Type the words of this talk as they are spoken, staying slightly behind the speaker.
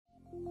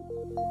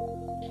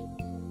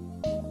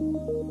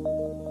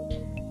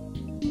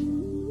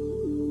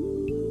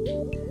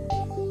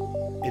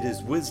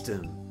is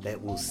wisdom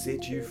that will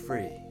set you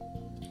free.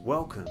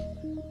 Welcome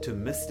to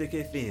Mystic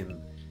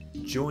FM.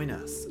 Join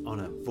us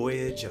on a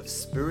voyage of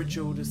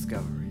spiritual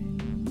discovery.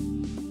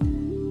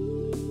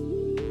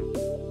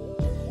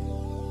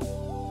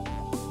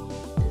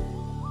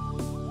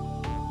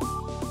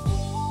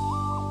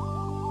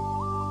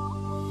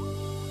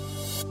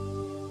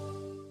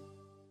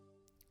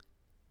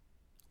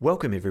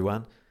 Welcome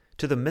everyone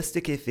to the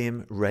Mystic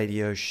FM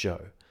radio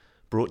show,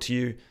 brought to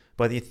you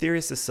by the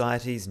Aetherius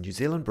Society's New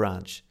Zealand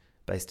branch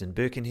based in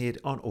Birkenhead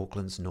on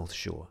Auckland's North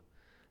Shore.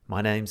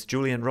 My name's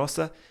Julian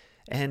Rosser,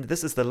 and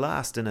this is the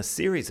last in a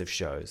series of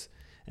shows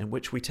in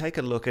which we take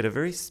a look at a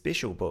very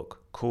special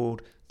book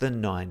called The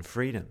 9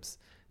 Freedoms,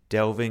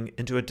 delving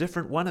into a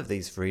different one of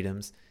these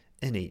freedoms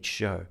in each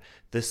show.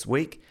 This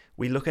week,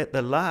 we look at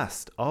the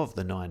last of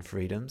the 9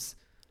 freedoms,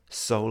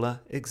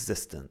 solar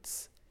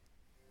existence.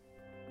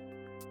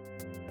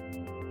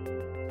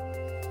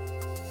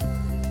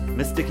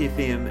 Mystic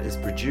FM is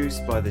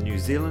produced by the New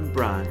Zealand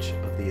branch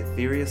of the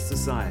Aetherius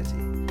Society,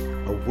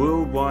 a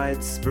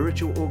worldwide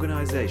spiritual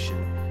organisation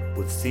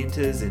with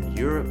centres in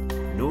Europe,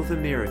 North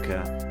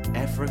America,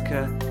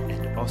 Africa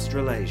and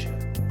Australasia.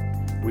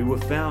 We were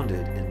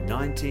founded in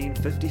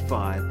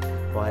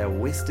 1955 by a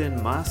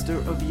Western Master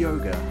of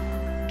Yoga,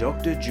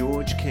 Dr.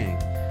 George King,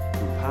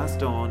 who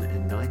passed on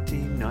in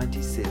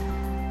 1997.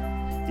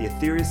 The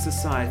Aetherius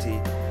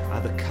Society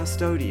are the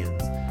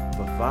custodians of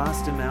a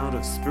vast amount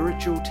of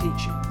spiritual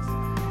teachings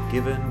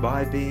given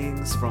by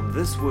beings from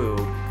this world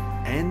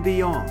and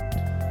beyond,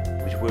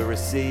 which were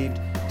received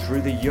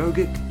through the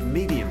yogic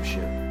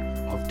mediumship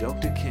of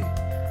Dr. King.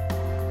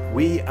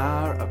 We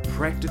are a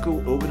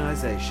practical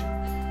organisation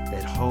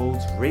that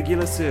holds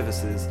regular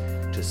services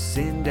to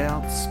send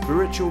out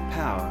spiritual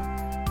power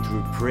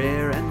through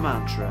prayer and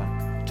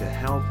mantra to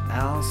help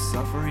our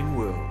suffering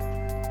world.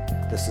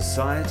 The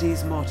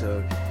Society's motto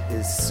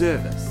is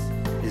 "Service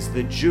is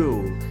the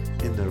jewel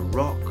in the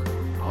rock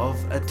of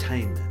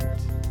attainment."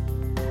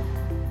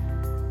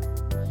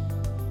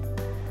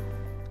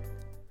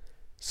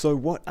 So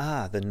what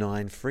are the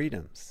 9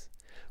 freedoms?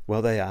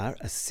 Well, they are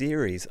a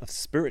series of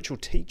spiritual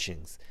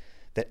teachings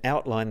that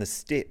outline the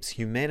steps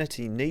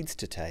humanity needs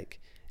to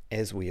take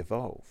as we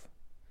evolve.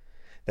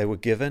 They were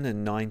given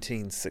in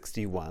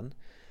 1961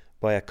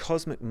 by a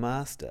cosmic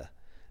master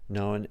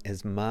known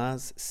as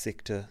Mars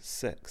Sector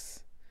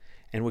 6,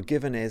 and were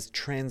given as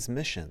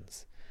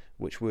transmissions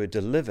which were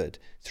delivered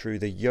through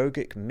the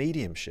yogic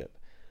mediumship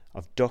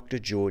of Dr.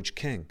 George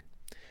King,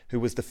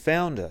 who was the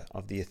founder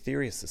of the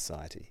Aetherius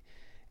Society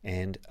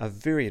and a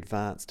very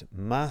advanced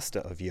master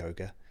of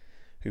yoga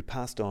who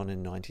passed on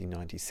in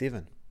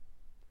 1997.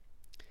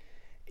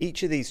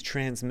 Each of these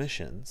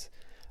transmissions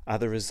are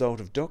the result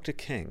of Dr.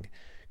 King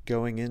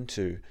going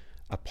into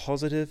a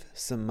positive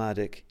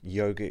samadhic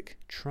yogic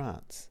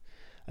trance,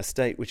 a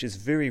state which is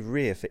very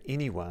rare for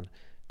anyone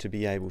to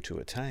be able to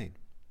attain.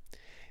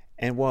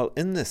 And while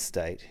in this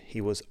state,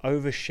 he was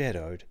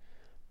overshadowed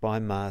by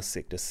Mars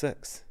Sector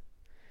 6.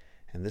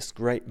 And this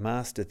great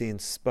master then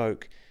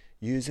spoke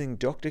using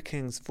Dr.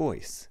 King's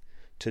voice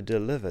to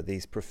deliver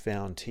these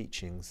profound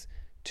teachings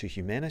to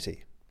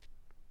humanity.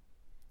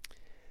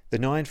 The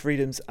 9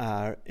 freedoms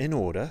are, in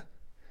order,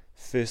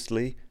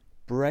 firstly,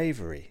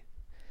 bravery,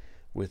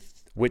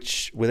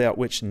 without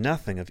which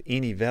nothing of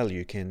any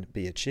value can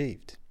be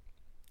achieved.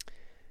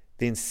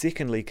 Then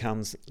secondly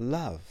comes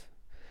love,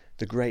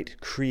 the great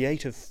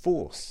creative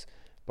force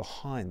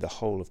behind the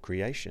whole of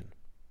creation.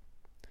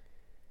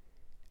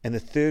 And the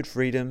third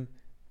freedom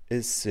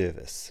is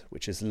service,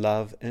 which is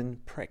love in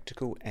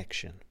practical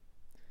action.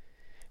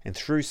 And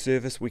through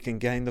service we can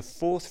gain the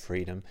fourth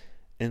freedom,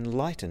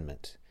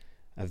 enlightenment,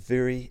 a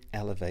very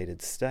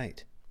elevated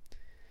state.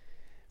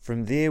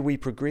 From there we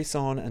progress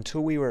on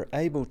until we are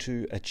able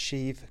to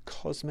achieve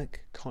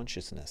cosmic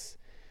consciousness,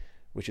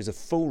 which is a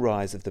full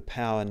rise of the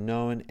power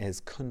known as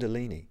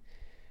Kundalini,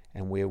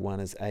 and where one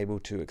is able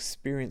to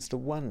experience the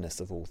oneness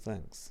of all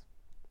things.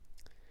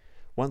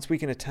 Once we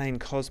can attain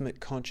cosmic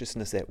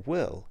consciousness at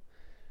will,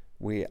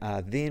 we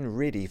are then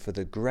ready for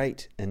the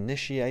great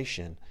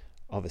initiation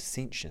of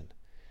ascension,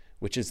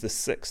 which is the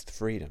 6th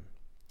freedom,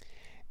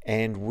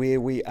 and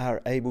where we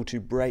are able to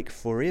break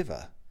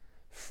forever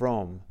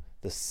from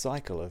the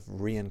cycle of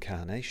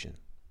reincarnation.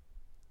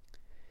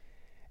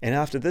 And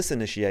after this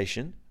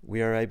initiation,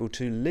 we are able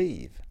to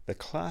leave the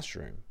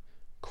classroom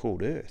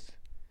called Earth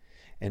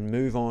and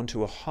move on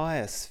to a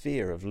higher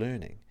sphere of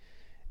learning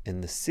in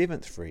the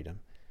 7th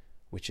freedom,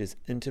 which is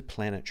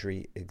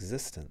interplanetary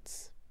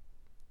existence.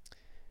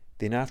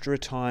 Then after a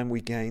time we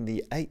gain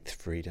the 8th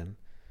freedom,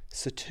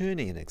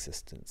 Saturnian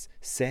existence,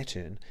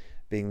 Saturn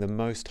being the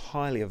most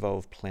highly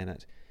evolved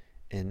planet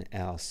in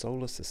our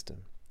solar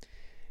system.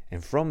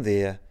 And from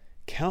there,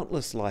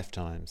 countless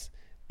lifetimes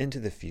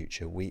into the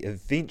future, we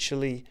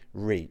eventually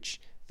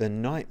reach the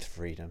 9th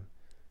freedom,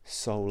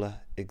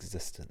 solar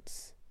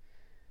existence.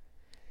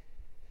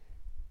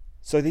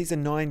 So these are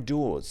 9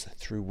 doors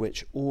through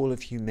which all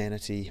of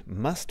humanity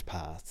must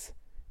pass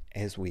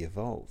as we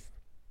evolve.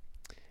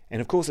 And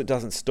of course it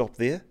doesn't stop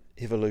there.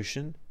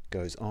 Evolution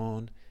goes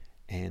on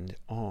and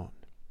on.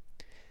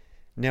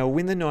 Now,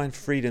 when the 9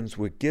 freedoms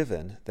were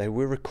given, they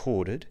were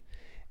recorded,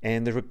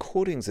 and the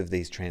recordings of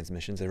these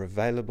transmissions are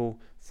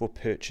available for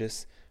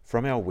purchase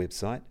from our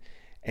website,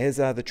 as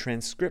are the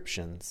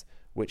transcriptions,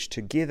 which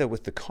together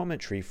with the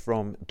commentary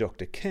from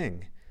Dr.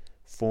 King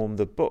form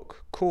the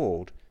book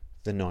called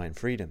The 9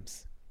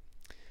 Freedoms.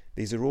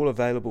 These are all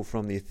available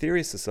from the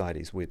Aetherius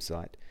Society's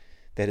website.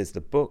 That is the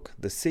book,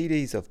 the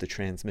CDs of the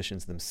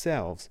transmissions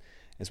themselves,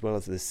 as well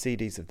as the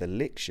CDs of the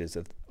lectures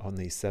on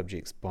these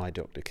subjects by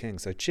Dr. King.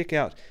 So check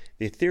out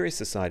the Aetherius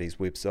Society's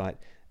website,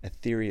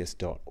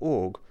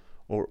 aetherius.org,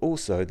 or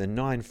also the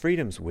 9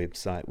 Freedoms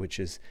website, which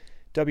is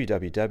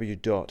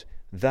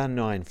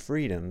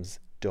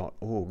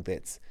www.the9freedoms.org.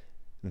 That's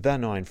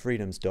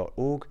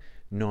the9freedoms.org,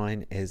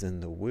 9 as in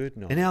the word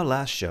 9. In our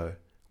last show,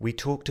 we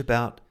talked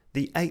about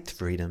the 8th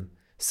freedom,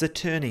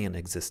 Saturnian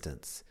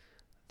existence.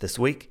 This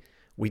week,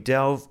 we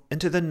delve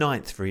into the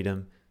 9th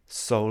freedom,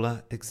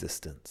 solar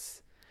existence.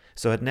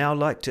 So I'd now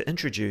like to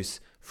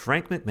introduce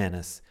Frank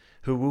McManus,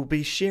 who will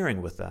be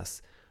sharing with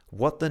us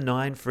what the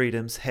 9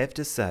 freedoms have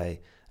to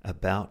say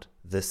about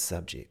this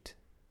subject.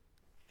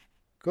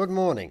 Good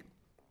morning.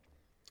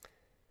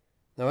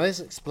 Now, as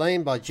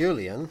explained by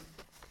Julian,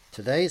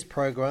 today's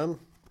program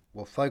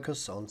will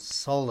focus on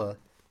solar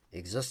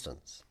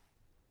existence.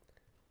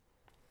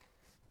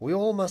 We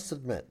all must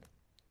admit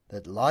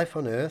that life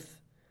on Earth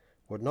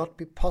would not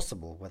be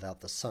possible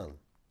without the sun.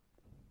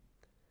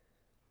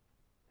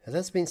 It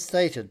has been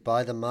stated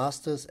by the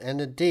masters, and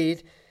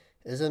indeed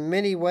is in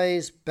many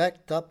ways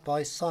backed up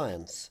by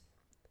science,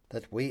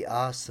 that we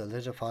are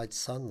solidified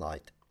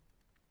sunlight.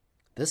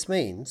 This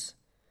means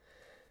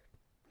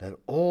that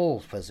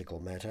all physical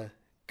matter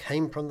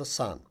came from the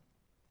sun.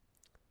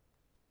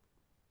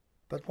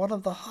 But what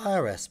of the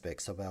higher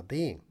aspects of our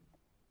being?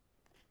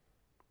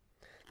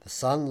 The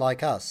sun,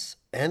 like us,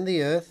 and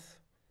the earth,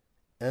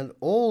 and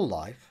all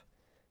life,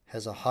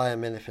 has a higher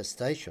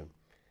manifestation,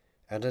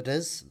 and it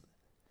is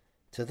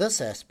to this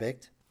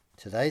aspect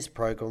today's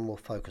program will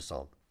focus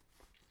on.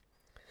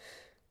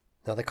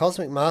 Now, the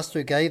Cosmic Master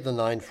who gave the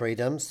 9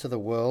 freedoms to the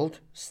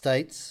world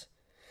states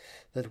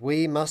that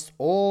we must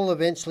all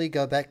eventually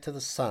go back to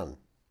the sun,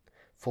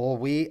 for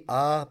we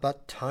are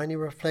but tiny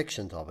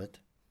reflections of it,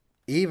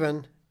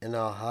 even in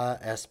our higher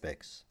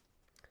aspects.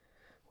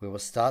 We will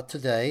start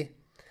today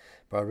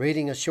by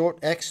reading a short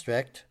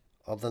extract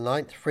of the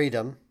 9th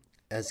freedom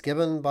as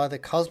given by the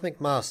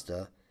Cosmic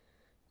Master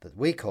that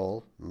we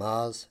call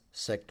Mars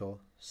Sector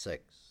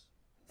 6.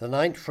 The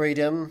 9th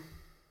freedom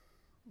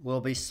will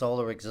be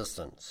solar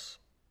existence.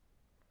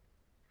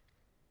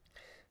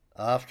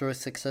 After a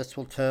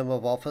successful term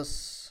of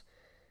office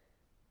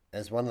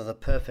as one of the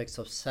perfects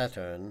of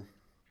Saturn,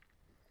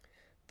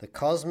 the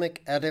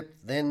cosmic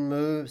adept then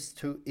moves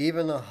to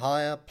even a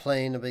higher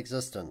plane of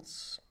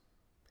existence.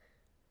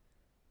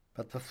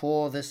 But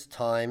before this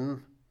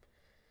time,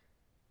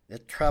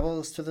 it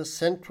travels to the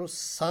central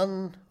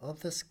sun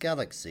of this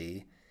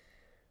galaxy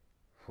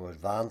for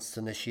advanced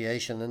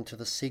initiation into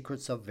the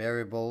secrets of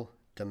variable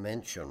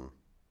dimension.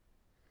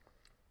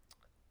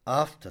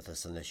 After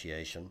this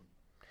initiation,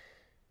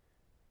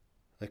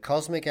 the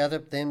cosmic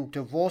adept then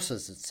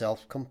divorces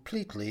itself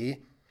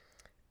completely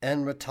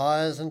and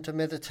retires into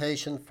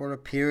meditation for a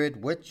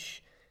period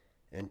which,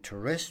 in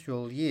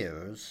terrestrial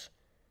years,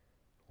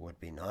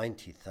 would be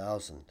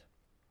 90,000.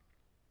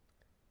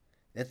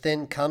 It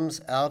then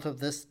comes out of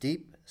this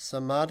deep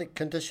samadhic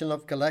condition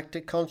of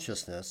galactic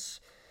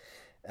consciousness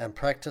and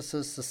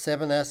practices the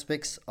 7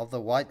 aspects of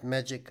the white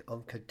magic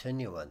of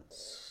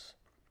continuance.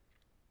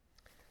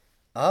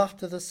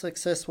 After this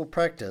successful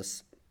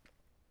practice,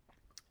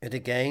 it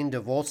again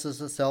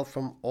divorces itself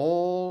from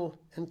all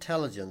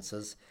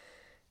intelligences,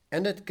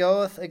 and it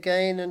goeth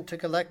again into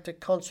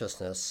galactic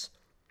consciousness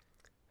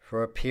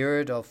for a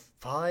period of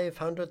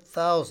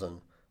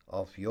 500,000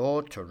 of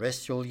your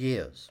terrestrial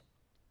years.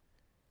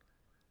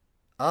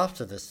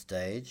 After this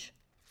stage,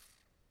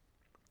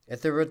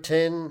 it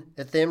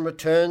then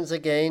returns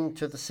again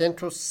to the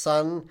central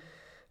sun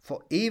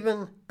for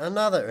even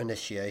another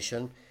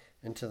initiation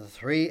into the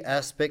 3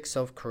 aspects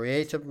of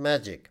creative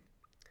magic.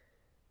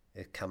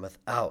 It cometh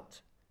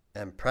out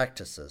and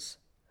practices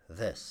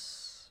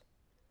this.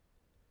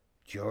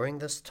 During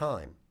this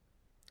time,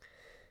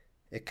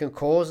 it can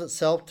cause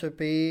itself to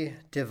be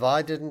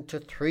divided into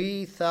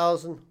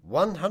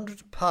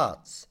 3,100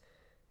 parts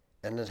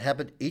and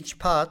inhabit each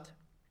part,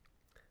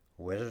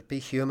 whether it be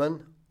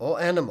human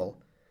or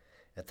animal,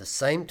 at the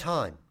same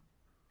time.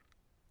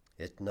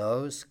 It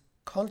knows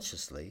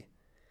consciously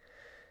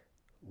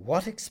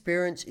what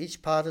experience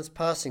each part is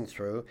passing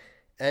through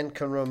and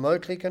can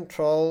remotely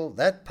control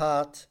that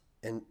part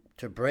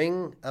to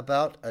bring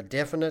about a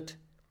definite,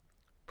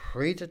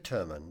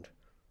 predetermined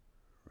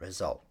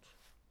result.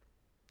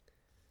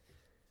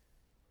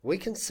 We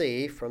can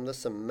see from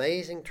this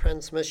amazing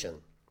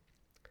transmission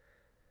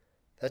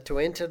that to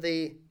enter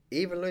the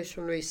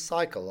evolutionary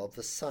cycle of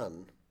the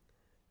sun,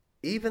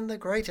 even the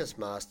greatest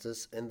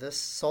masters in this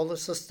solar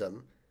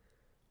system,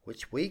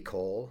 which we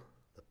call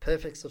the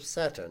perfects of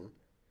Saturn,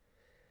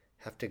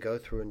 have to go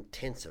through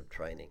intensive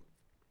training.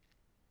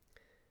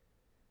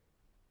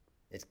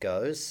 it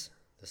goes,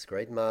 this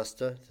great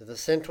master, to the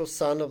central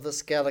sun of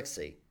this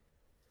galaxy,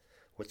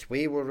 which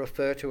we will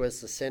refer to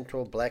as the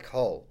central black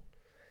hole,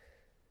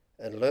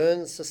 and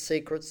learns the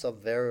secrets of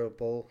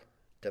variable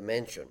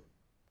dimension.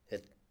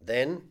 It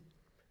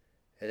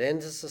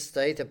enters a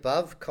state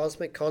above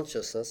cosmic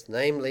consciousness,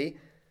 namely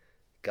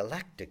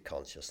galactic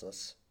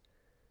consciousness,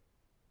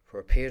 for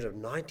a period of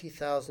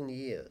 90,000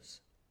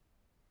 years.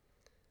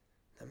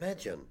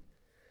 Imagine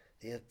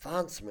the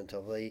advancement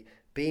of a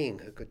being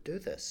who could do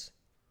this.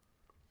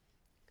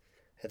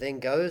 It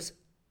then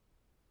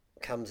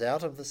comes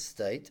out of this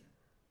state,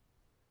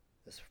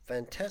 this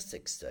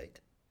fantastic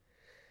state,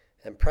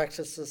 and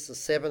practices the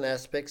 7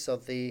 aspects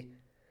of the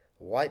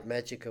white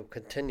magic of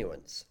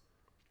continuance.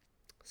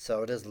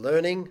 So it is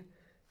learning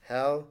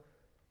how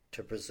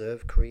to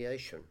preserve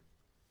creation.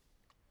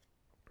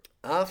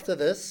 After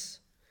this,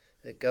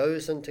 it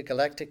goes into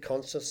galactic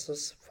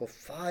consciousness for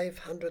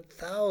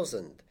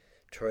 500,000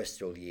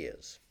 terrestrial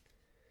years.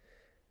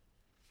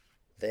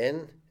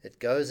 Then it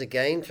goes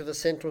again to the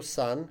central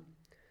sun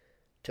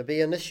to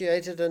be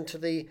initiated into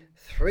the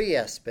 3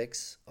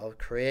 aspects of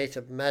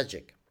creative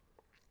magic.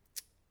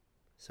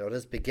 So it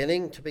is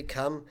beginning to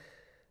become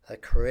a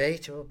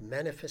creative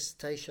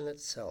manifestation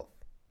itself.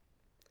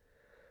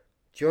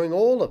 During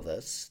all of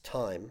this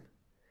time,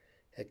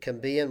 it can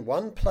be in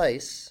one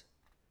place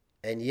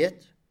and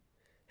yet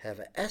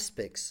have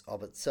aspects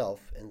of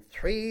itself in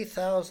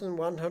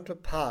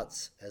 3,100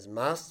 parts as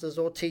masters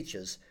or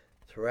teachers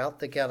throughout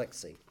the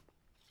galaxy.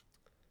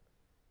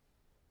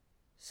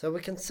 So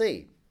we can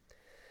see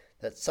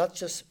that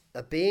such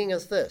a being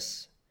as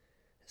this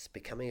is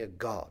becoming a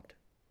god,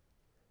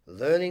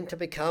 learning to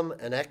become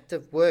an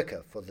active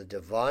worker for the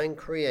divine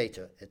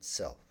creator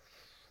itself.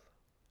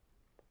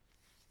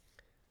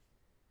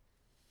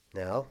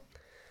 Now,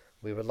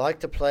 we would like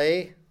to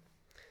play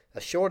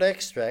a short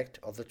extract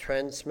of the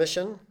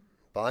transmission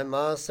by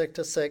Mars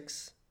Sector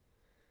 6,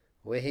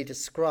 where he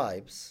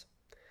describes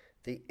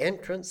the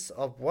entrance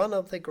of one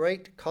of the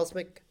great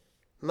cosmic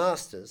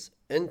masters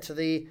into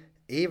the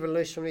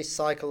evolutionary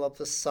cycle of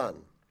the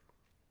sun.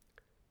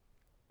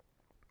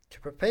 To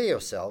prepare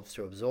yourselves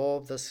to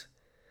absorb this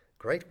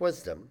great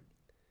wisdom,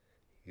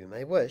 you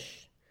may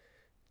wish,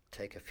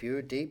 take a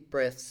few deep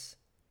breaths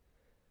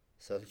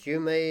so that you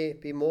may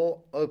be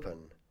more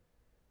open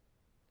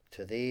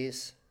to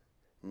these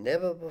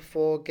never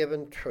before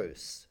given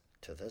truths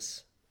to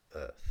this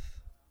earth.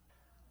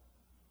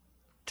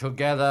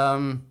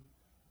 Together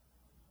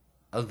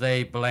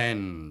they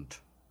blend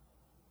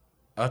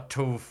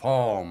to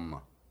form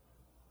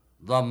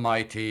the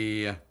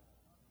mighty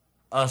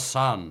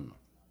sun,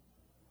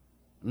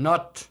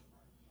 not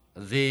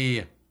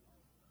the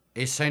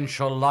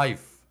essential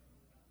life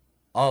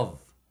of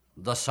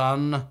the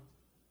sun,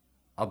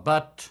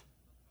 but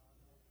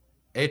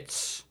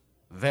its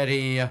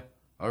very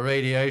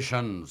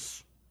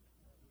radiations.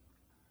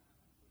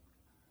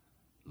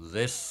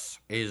 This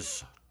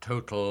is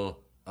total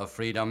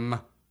freedom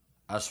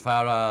as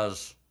far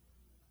as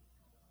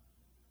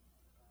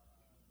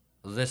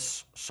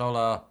this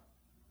solar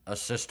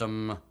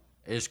system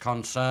is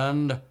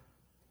concerned,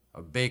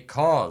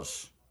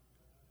 because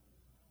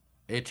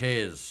it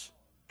is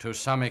to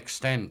some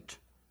extent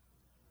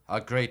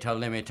a greater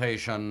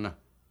limitation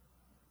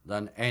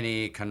than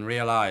any can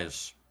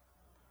realize.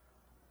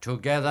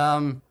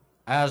 Together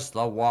as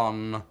the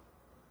one,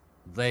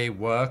 they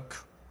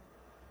work,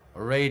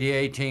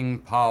 radiating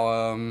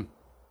power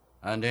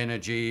and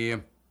energy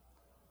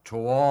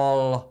to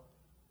all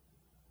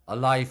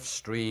life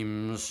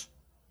streams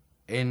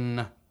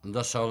in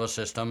the solar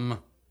system,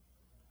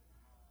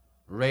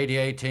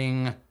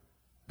 radiating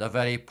the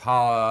very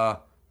power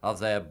of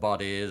their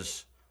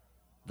bodies,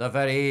 the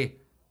very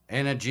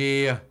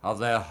energy of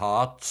their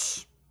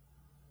hearts.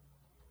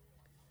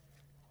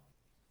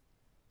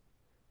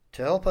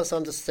 To help us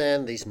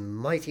understand these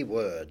mighty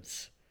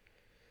words,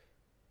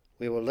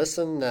 we will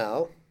listen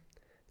now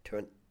to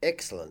an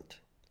excellent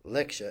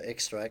lecture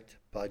extract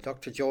by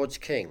Dr. George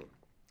King,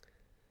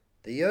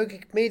 the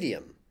yogic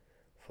medium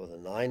for the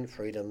 9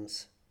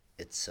 freedoms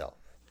itself.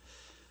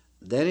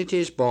 Then it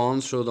is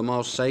born through the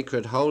most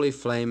sacred holy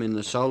flame in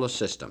the solar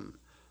system,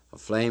 a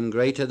flame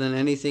greater than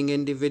anything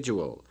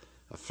individual,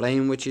 a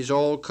flame which is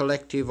all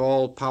collective,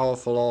 all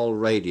powerful, all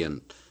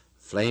radiant,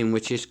 a flame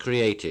which is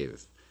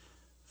creative,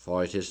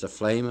 for it is the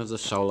flame of the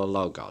solar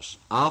logos.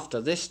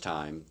 After this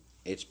time,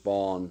 it's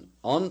born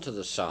onto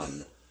the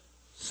sun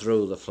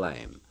through the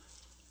flame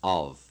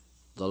of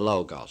the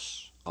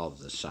logos of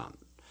the sun.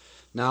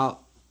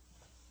 Now,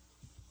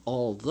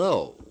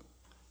 although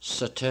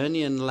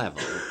Saturnian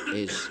level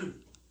is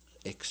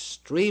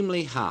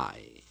extremely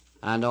high,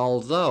 and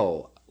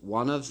although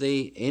one of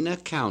the inner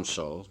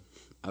council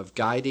of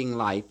guiding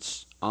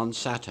lights on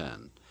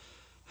Saturn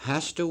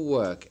has to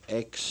work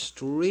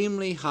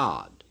extremely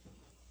hard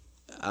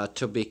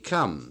to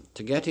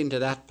get into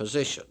that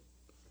position,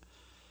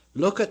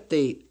 look at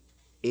the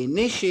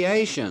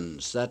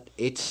initiations that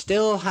it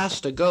still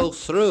has to go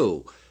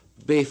through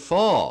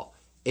before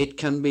it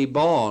can be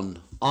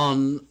born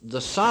on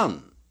the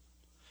sun.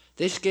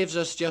 This gives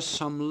us just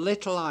some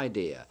little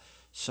idea,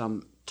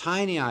 some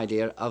tiny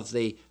idea of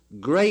the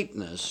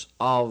greatness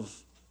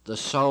of the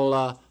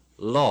solar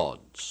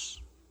lords,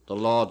 the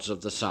lords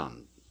of the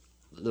sun,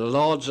 the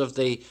lords of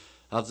the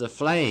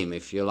flame,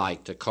 if you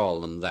like to call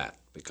them that,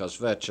 because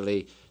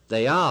virtually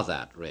they are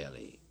that,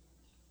 really.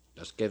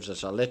 Just gives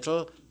us a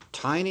little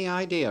tiny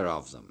idea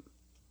of them,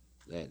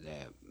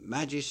 their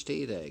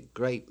majesty, their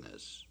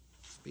greatness,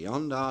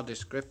 beyond our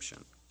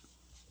description.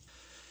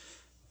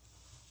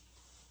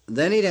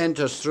 Then it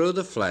enters through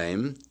the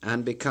flame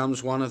and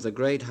becomes one of the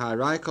great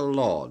hierarchical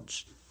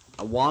lords,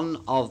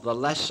 one of the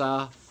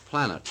lesser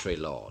planetary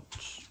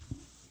lords.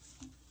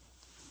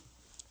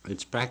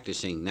 It's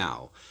practicing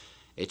now.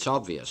 It's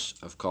obvious,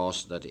 of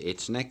course, that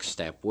its next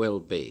step will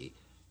be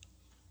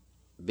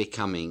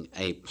becoming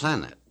a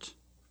planet.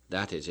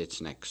 That is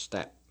its next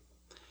step.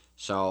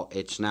 So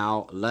it's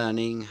now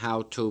learning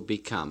how to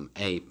become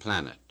a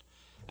planet,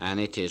 and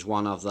it is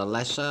one of the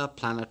lesser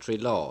planetary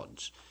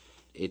lords.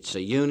 It's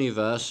a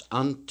universe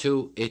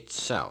unto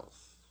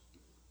itself.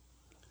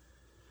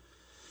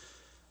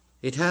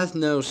 It hath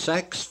no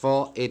sex,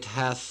 for it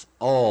hath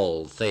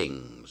all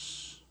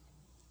things.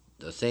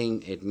 The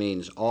thing, it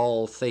means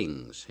all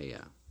things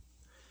here.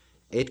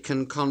 It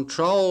can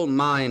control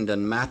mind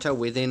and matter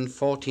within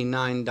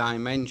 49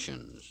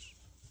 dimensions.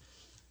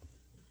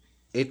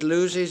 It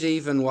loses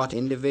even what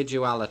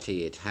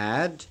individuality it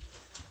had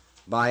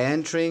by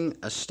entering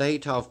a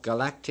state of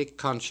galactic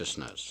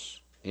consciousness.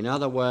 In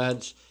other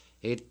words,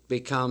 it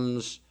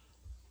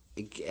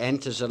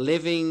enters a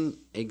living,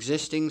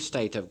 existing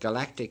state of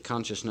galactic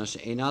consciousness.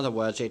 In other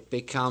words, it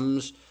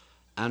becomes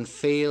and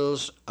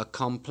feels a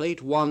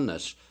complete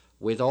oneness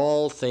with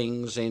all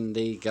things in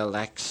the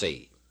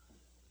galaxy.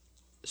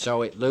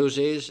 So it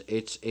loses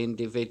its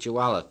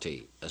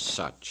individuality as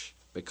such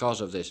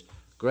because of this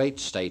great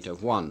state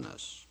of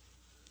oneness.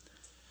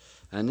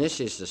 And this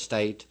is the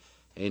state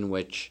in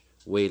which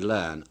we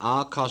learn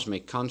our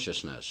cosmic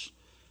consciousness,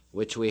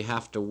 which we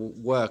have to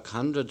work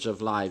hundreds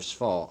of lives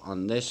for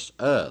on this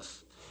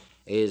earth,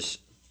 is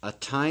a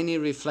tiny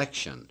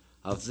reflection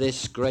of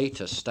this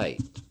greater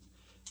state.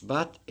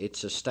 But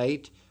it's a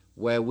state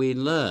where we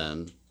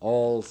learn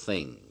all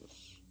things.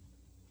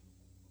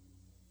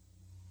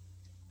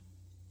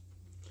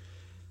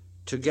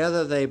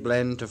 Together they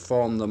blend to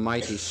form the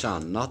mighty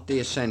sun, not the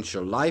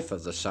essential life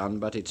of the sun,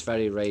 but its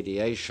very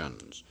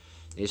radiations.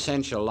 The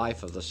essential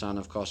life of the sun,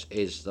 of course,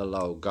 is the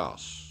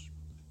Logos.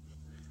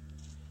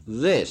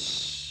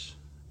 This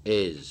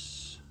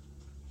is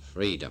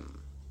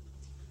freedom,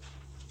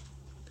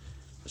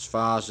 as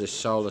far as this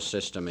solar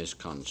system is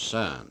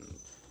concerned,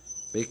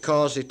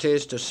 because it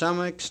is to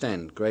some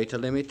extent greater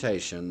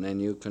limitation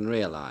than you can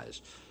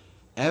realize.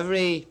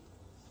 Every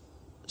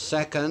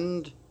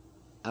second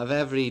of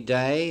every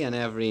day and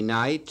every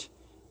night,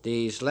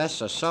 these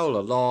lesser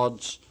solar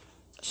lords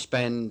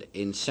spend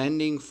in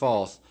sending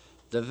forth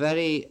the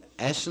very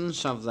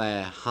essence of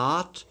their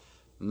heart,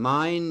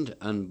 mind,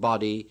 and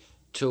body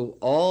to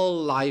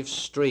all life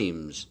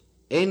streams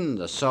in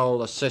the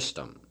solar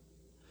system.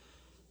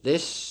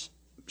 This,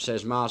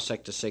 says Mars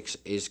Sector 6,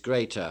 is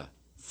greater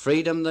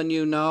freedom than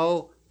you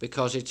know,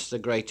 because it's the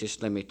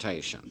greatest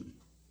limitation.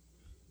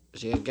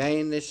 See,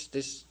 again,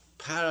 this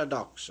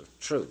paradox of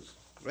truth,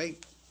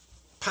 great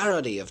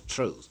parody of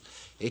truth.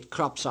 It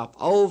crops up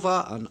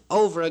over and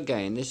over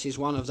again. This is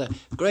one of the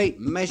great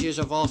measures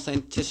of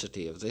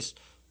authenticity of this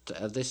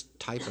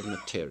type of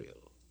material.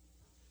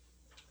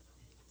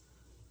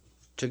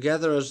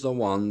 Together as the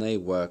one, they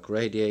work,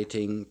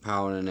 radiating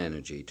power and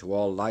energy to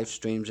all life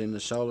streams in the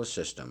solar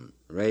system,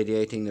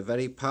 radiating the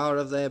very power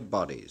of their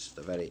bodies,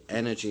 the very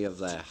energy of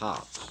their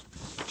hearts.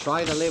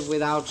 Try to live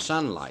without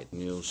sunlight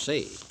and you'll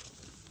see.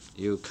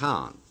 You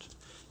can't.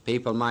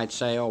 People might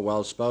say, oh,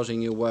 well,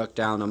 supposing you work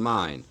down a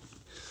mine.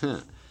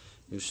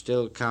 You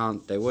still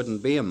can't. There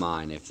wouldn't be a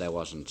mine if there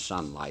wasn't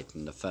sunlight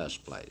in the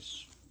first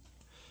place.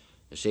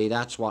 You see,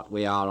 that's what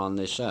we are on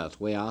this earth.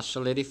 We are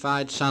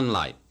solidified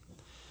sunlight.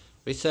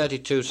 Every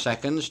 32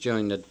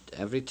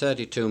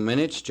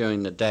 minutes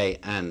during the day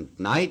and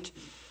night,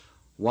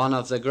 one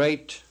of the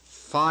great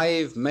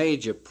 5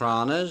 major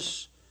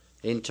pranas,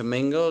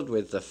 intermingled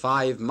with the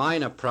 5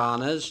 minor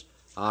pranas,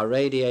 are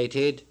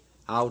radiated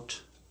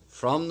out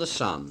from the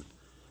sun,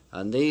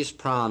 and these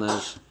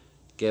pranas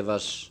give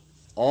us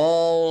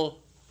all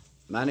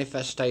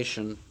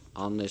manifestation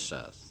on this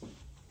earth.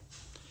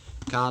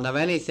 Can't have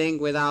anything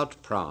without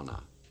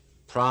prana.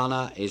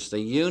 Prana is the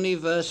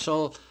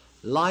universal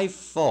life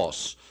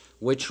force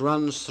which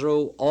runs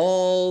through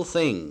all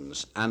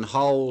things and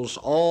holds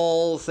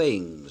all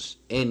things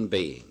in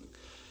being.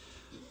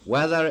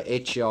 Whether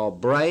it's your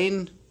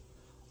brain,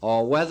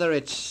 or whether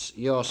it's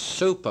your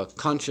super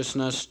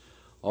consciousness,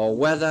 or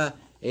whether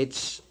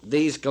it's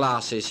these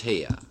glasses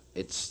here,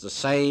 it's the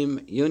same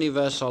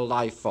universal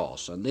life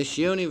force, and this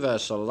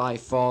universal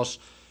life force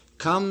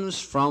comes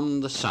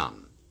from the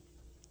sun.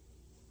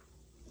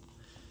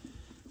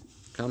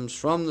 Comes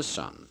from the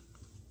sun.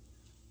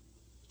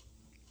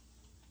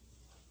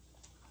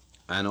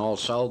 And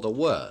also the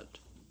word,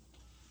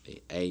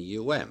 the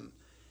AUM,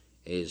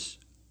 is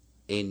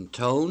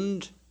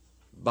intoned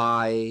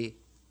by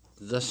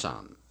the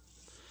sun.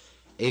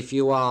 If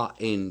you are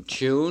in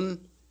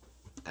tune,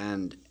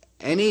 and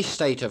any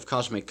state of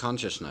cosmic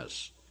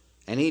consciousness,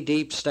 any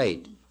deep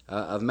state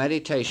of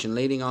meditation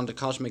leading on to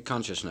cosmic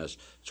consciousness,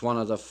 it's one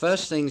of the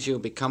first things you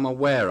become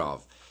aware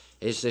of,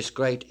 is this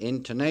great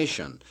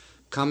intonation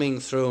coming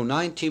through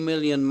 90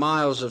 million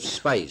miles of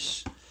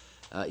space.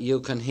 You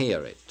can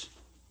hear it.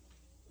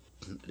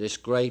 This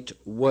great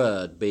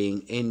word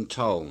being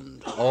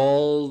intoned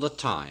all the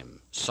time,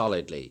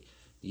 solidly,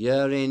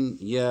 year in,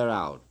 year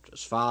out.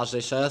 As far as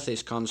this earth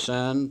is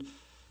concerned,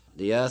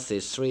 the earth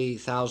is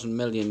 3,000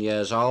 million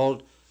years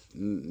old.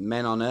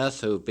 Men on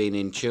earth who've been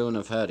in tune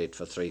have heard it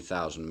for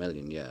 3,000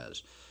 million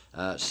years.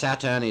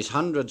 Saturn is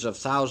hundreds of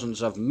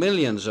thousands of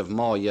millions of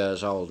more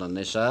years old than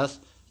this earth.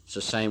 It's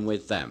the same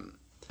with them.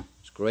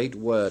 This great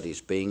word is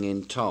being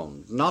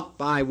intoned, not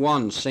by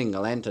one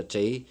single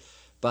entity,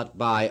 but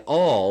by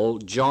all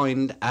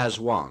joined as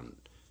one,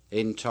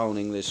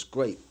 intoning this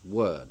great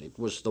word. It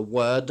was the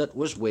word that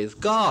was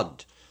with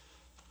God.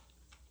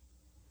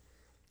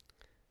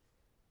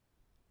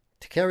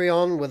 To carry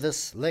on with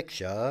this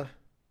lecture,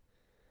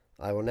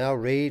 I will now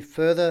read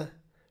further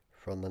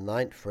from the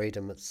Ninth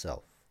Freedom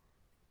itself.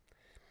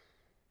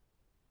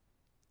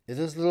 It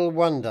is little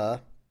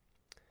wonder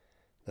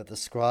that the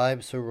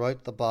scribes who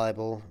wrote the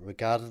Bible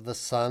regarded the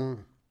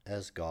Son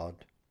as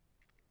God.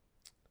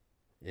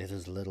 It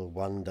is little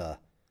wonder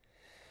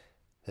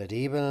that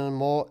even in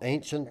more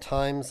ancient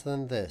times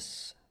than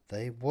this,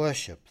 they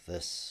worship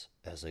this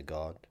as a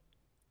God.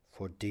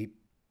 For deep,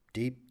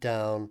 deep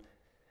down,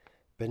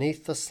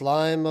 beneath the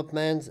slime of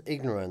man's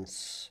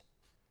ignorance,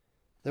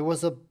 there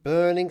was a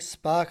burning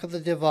spark of the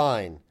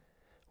divine,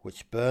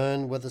 which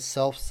burned with the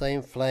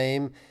self-same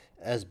flame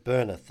as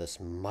burneth this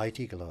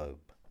mighty globe.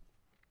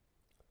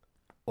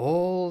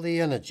 All the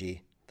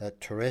energy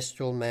that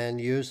terrestrial man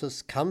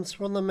uses comes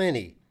from the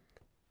many,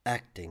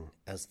 acting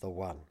as the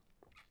one.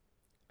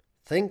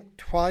 Think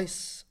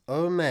twice,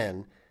 O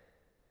man,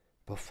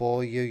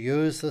 before you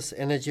use this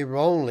energy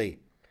wrongly.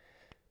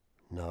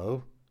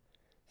 Know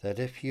that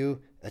if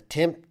you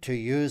attempt to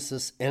use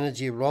this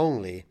energy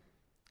wrongly,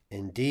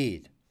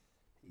 indeed,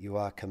 you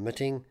are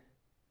committing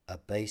a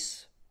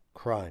base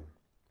crime.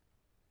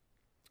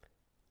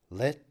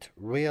 Let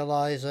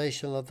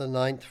realization of the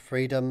Ninth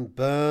Freedom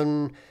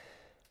burn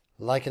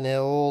like an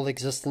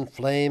all-existent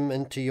flame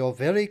into your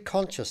very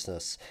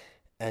consciousness,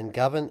 and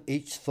govern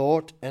each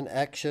thought and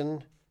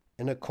action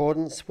in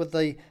accordance with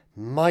the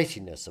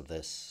mightiness of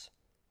this,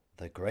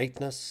 the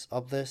greatness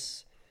of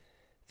this,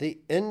 the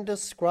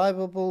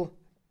indescribable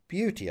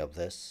beauty of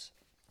this,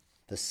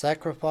 the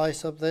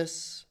sacrifice of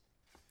this,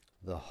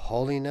 the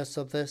holiness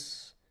of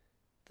this,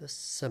 the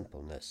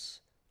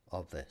simpleness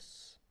of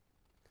this.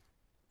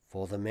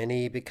 For the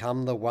many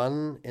become the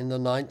one in the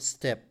ninth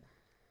step,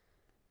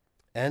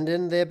 and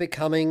in their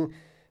becoming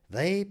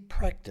they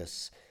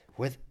practice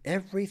with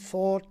every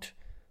thought,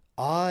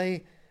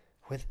 aye,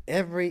 with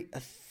every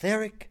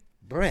etheric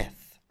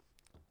breath,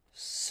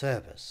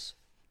 service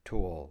to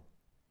all.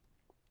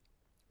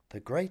 The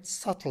great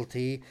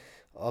subtlety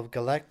of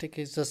galactic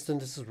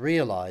existence is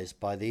realized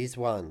by these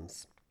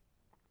ones,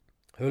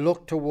 who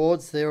look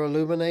towards their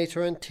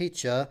illuminator and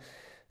teacher,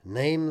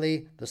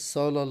 namely the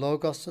solar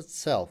Logos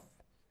itself,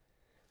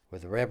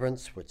 with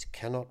reverence which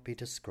cannot be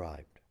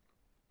described.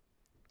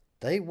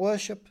 They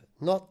worship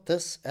not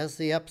this as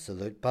the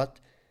absolute, but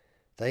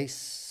they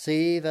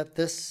see that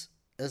this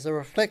is a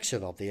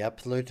reflection of the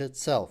absolute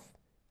itself,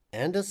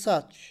 and as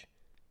such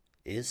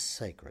is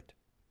sacred.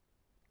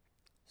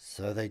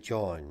 So they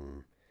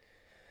join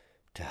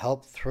to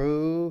help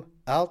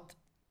throughout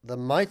the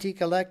mighty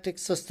galactic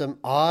system,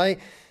 aye,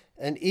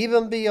 and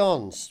even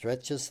beyond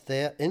stretches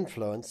their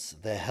influence,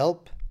 their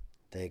help,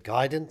 their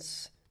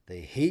guidance,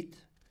 their heat,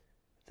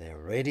 their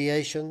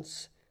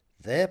radiations,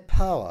 their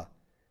power,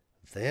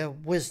 their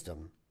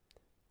wisdom,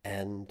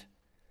 and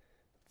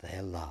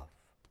their love.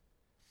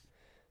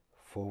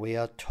 For we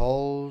are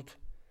told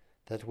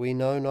that we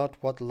know not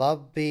what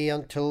love be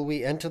until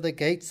we enter the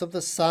gates of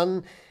the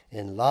sun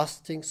in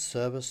lasting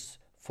service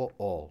for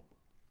all.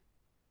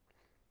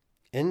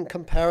 In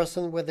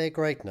comparison with their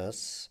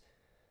greatness,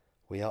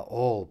 we are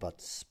all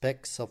but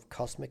specks of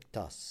cosmic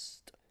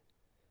dust,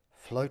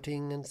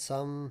 floating in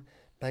some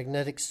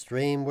magnetic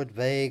stream with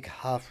vague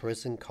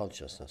half-risen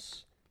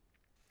consciousness.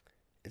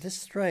 It is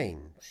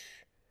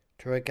strange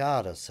to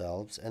regard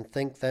ourselves and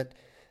think that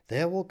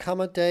there will come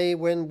a day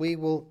when we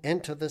will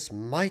enter this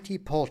mighty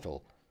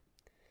portal.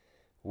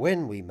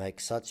 When we make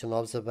such an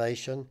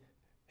observation,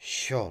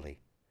 surely,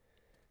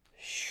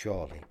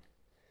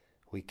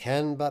 we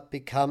can but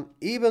become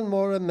even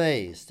more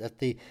amazed at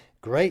the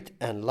great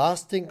and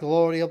lasting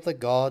glory of the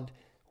God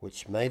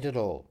which made it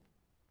all.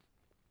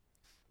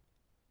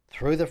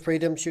 Through the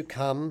freedoms you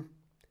come,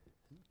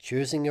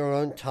 choosing your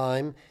own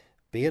time,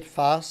 be it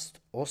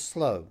fast or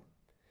slow,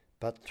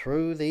 but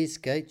through these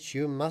gates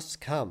you must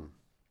come.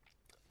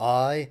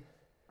 I,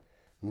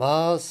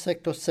 Mars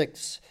Sector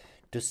 6,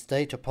 to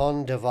state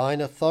upon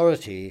divine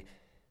authority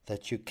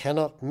that you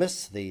cannot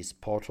miss these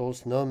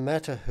portals no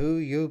matter who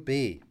you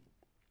be.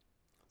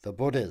 The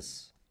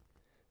Buddhas,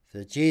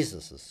 the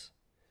Jesuses,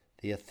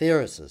 the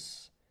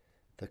Aetherises,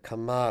 the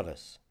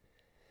Kumaras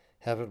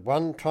have at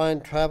one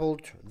time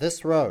travelled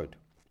this road,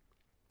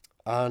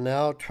 are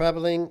now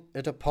travelling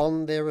it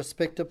upon their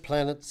respective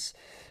planets,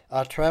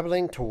 are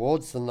travelling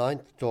towards the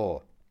ninth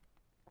door.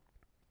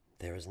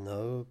 There is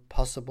no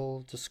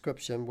possible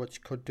description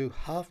which could do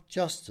half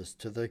justice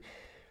to the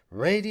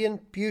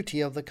radiant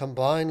beauty of the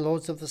combined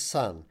Lords of the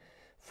Sun,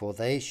 for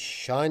they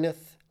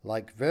shineth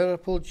like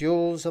veritable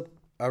jewels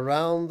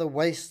around the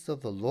waist of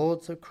the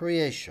Lords of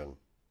Creation,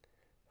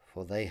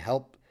 for they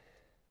help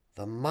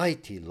the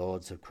mighty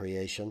Lords of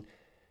Creation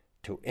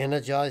to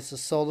energize the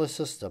solar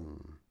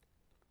system,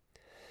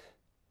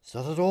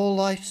 so that all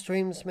life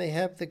streams may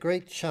have the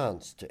great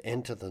chance to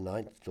enter the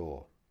ninth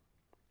door.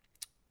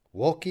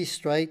 Walk ye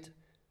straight,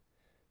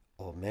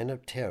 O men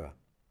of terror,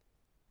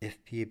 if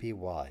ye be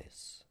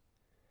wise,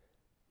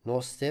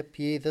 nor step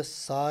ye this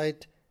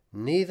side,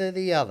 neither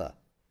the other,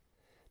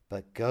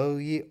 but go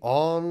ye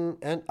on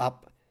and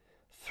up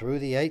through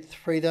the 8th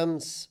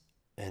freedoms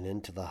and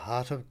into the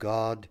heart of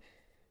God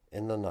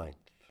in the 9th.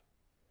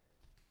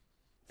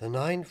 The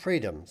 9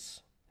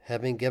 freedoms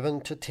have been given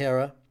to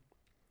terror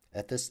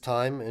at this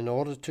time in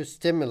order to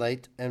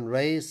stimulate and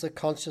raise the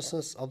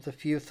consciousness of the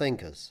few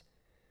thinkers.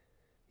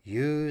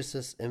 Use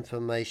this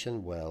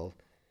information well,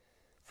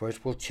 for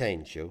it will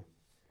change you,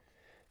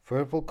 for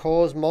it will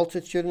cause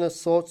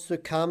multitudinous thoughts to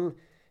come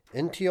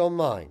into your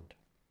mind.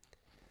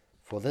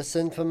 For this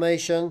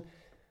information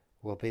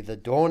will be the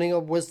dawning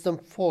of wisdom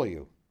for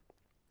you.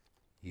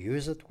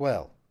 Use it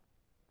well.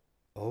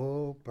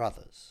 Oh,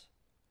 brothers,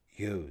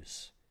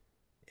 use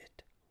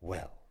it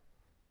well.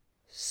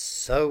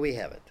 So we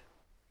have it.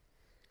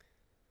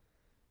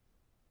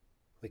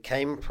 We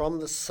came from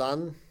the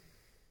sun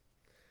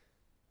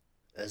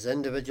as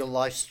individual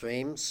life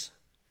streams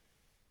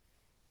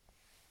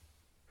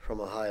from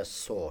a higher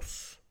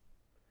source,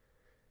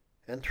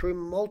 and through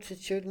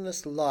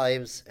multitudinous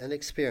lives and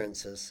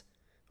experiences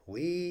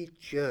we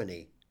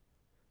journey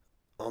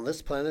on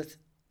this planet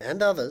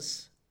and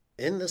others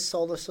in this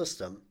solar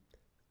system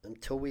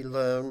until we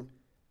learn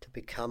to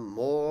become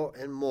more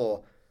and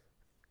more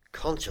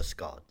conscious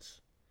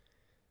gods.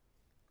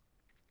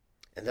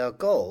 And our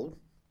goal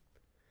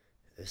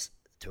is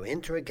to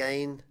enter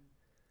again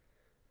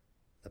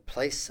the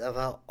place of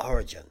our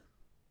origin,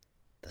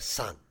 the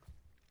sun.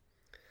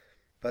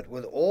 But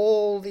with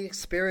all the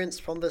experience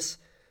from this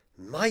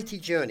mighty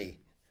journey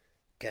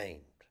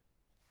gained,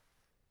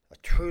 a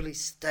truly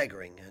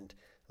staggering and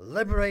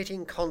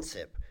liberating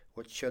concept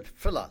which should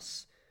fill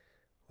us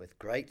with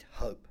great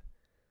hope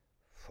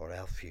for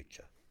our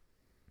future.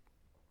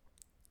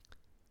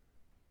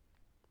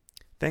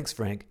 Thanks,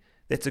 Frank.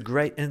 That's a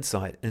great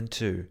insight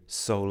into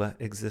solar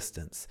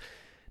existence.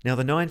 Now,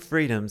 the 9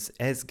 freedoms,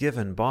 as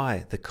given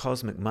by the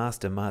Cosmic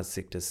Master Mars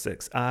Sector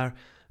 6, are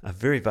a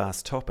very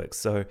vast topic,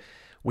 so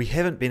we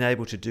haven't been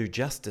able to do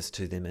justice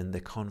to them in the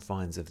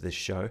confines of this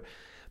show.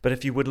 But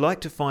if you would like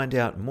to find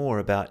out more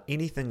about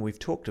anything we've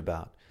talked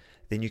about,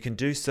 then you can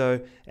do so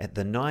at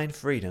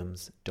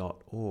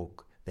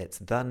the9freedoms.org. That's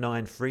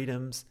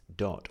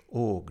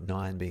the9freedoms.org,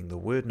 9 being the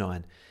word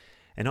 9.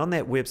 And on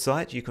that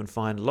website, you can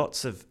find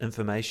lots of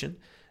information,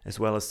 as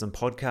well as some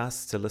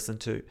podcasts to listen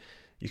to.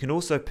 You can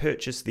also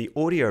purchase the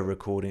audio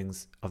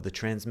recordings of the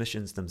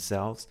transmissions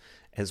themselves,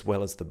 as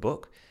well as the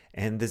book.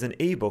 And there's an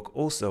ebook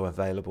also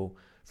available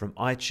from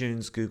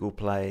iTunes, Google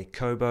Play,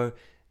 Kobo,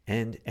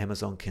 and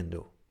Amazon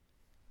Kindle.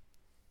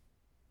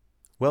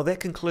 Well,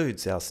 that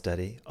concludes our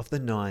study of the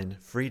 9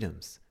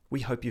 freedoms. We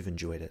hope you've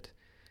enjoyed it.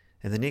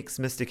 In the next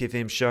Mystic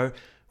FM show,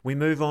 we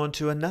move on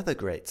to another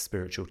great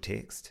spiritual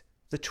text,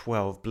 the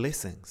 12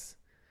 blessings.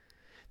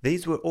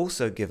 These were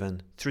also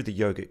given through the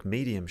yogic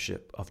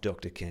mediumship of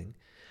Dr. King,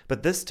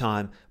 but this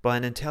time by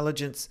an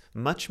intelligence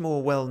much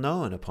more well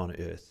known upon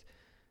earth,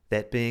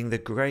 that being the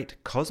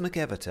great cosmic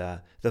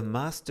avatar, the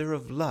Master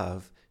of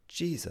Love,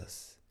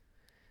 Jesus.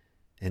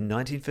 In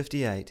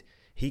 1958,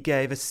 he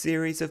gave a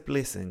series of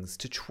blessings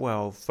to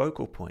 12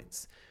 focal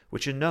points,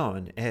 which are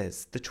known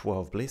as the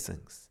 12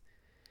 blessings.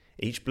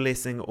 Each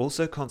blessing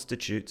also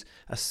constitutes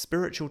a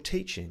spiritual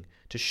teaching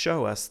to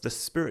show us the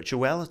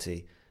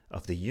spirituality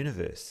of the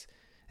universe,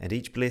 and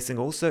each blessing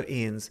also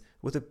ends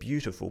with a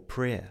beautiful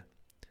prayer.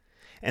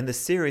 And the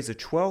series of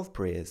 12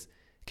 prayers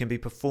can be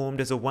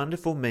performed as a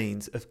wonderful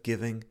means of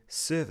giving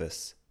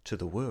service to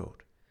the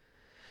world.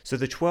 So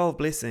the 12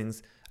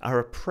 blessings are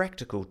a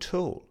practical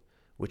tool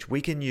which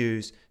we can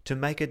use to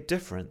make a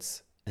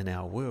difference in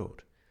our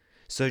world.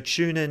 So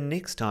tune in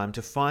next time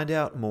to find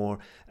out more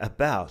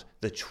about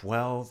the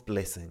 12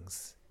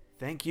 blessings.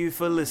 Thank you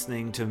for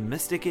listening to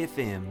Mystic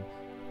FM,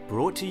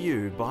 brought to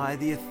you by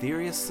the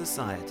Aetherius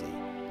Society.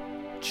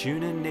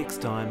 Tune in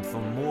next time for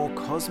more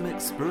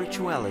cosmic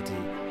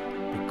spirituality,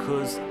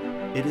 because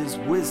it is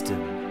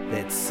wisdom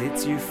that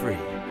sets you free.